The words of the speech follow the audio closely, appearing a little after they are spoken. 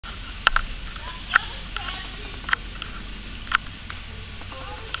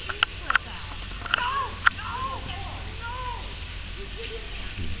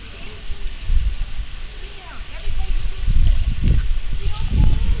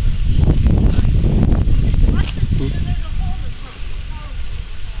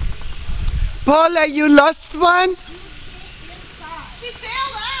Paula, you lost one? She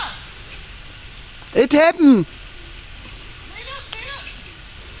failed out. It happened.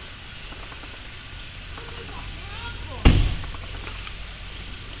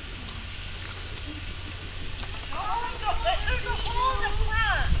 There's a hole in the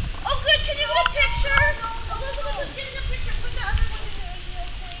front. Oh, good. Can you get a picture? Elizabeth is getting a picture. Put the other one in there.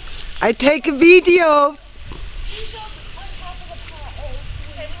 Okay? I take a video.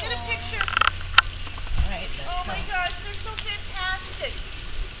 Okay, get a picture. All right, let's Oh go. my gosh, they're so fantastic.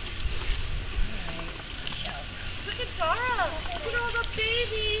 Look at Dara. Look at all the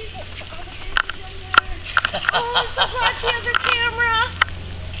babies. Oh, I'm so glad she has her camera.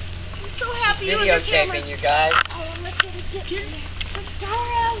 I'm so happy you have your camera. Videotaping you guys. Oh, let's get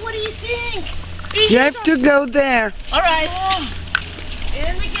Dara, what do you think? You have to go there. All right.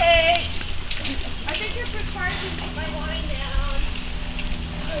 In the gate. I think you're required to put my wine down.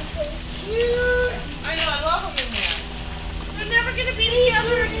 They're so cute. I know, I love them in there. They're never going to be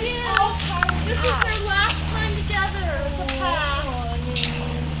together again. This is their last time together. It's a pack.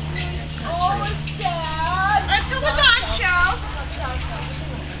 Oh, it's sad. Until the dog show.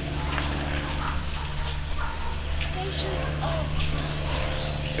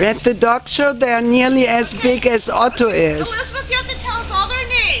 At the dog show, they are nearly as big as Otto is. Elizabeth, you have to tell us all their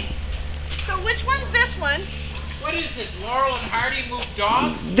names. So which one's this one? What is this? Laurel and Hardy move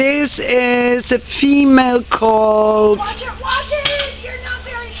dogs? This is a female called... Watch it! You're not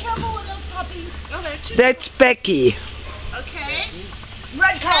very careful with those puppies. Oh, they're too... That's Becky. Okay.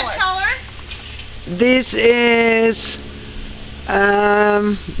 Red color. This is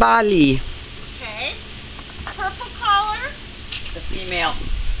Bali. Okay. Purple collar. The female.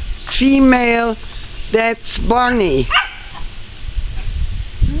 Female, that's Bonnie.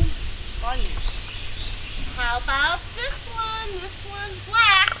 Bonnie. How about this one? This one's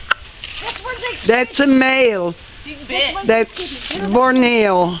black. This one's exciting. That's a male. That's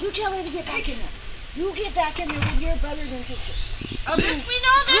Borneo. You tell her to get back in there. You get back in there with your brothers and sisters. Oh, this we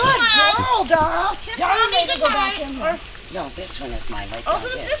know this Good one. girl, Dara. Kiss Dara mommy made her go back goodnight. in there. No, this one is mine. Right Oh, down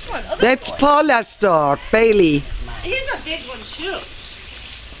who's there. this one? Oh, That's Paula's dog, Bailey. This is mine. he's a big one too.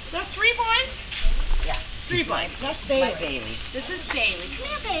 There's 3 boys. Yeah. 3 boys. That's My Bailey. Bailey. This is Bailey. Come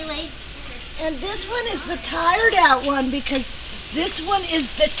here, Bailey. And this one is the tired out one because this one is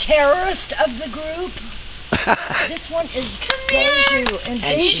the terrorist of the group. This one is Beiju.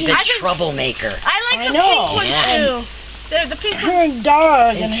 And she's a troublemaker. I like the know. pink one Yeah. too. The pink Her one. and Dara are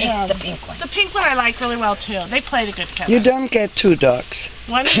And gonna take have. the pink one. The pink one I like really well too. They played a good together. You don't get 2 dogs.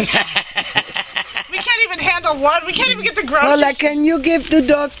 One. We can't even handle one. We can't even get the groceries. Paula, can you give the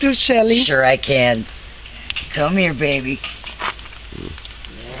dog to Shelly? Sure I can. Come here, baby.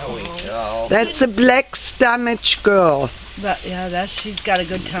 There we go. That's a black stomach girl. But yeah, she's got a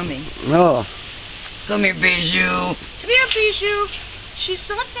good tummy. Oh, Come here, Bijou. Come here, Bijou. She's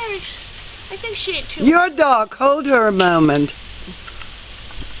not very. I think she ate too. your dog. Hold her a moment.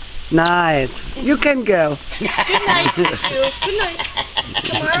 Nice. You can go. Good night, Bijou. Good night.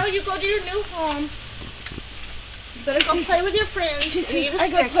 Tomorrow you go to your new home. You better go play with your friends. She and says, eat a I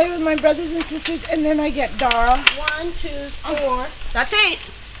go stick. play with my brothers and sisters and then I get Dara. 1, 2, 4. That's 8.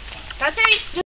 That's 8.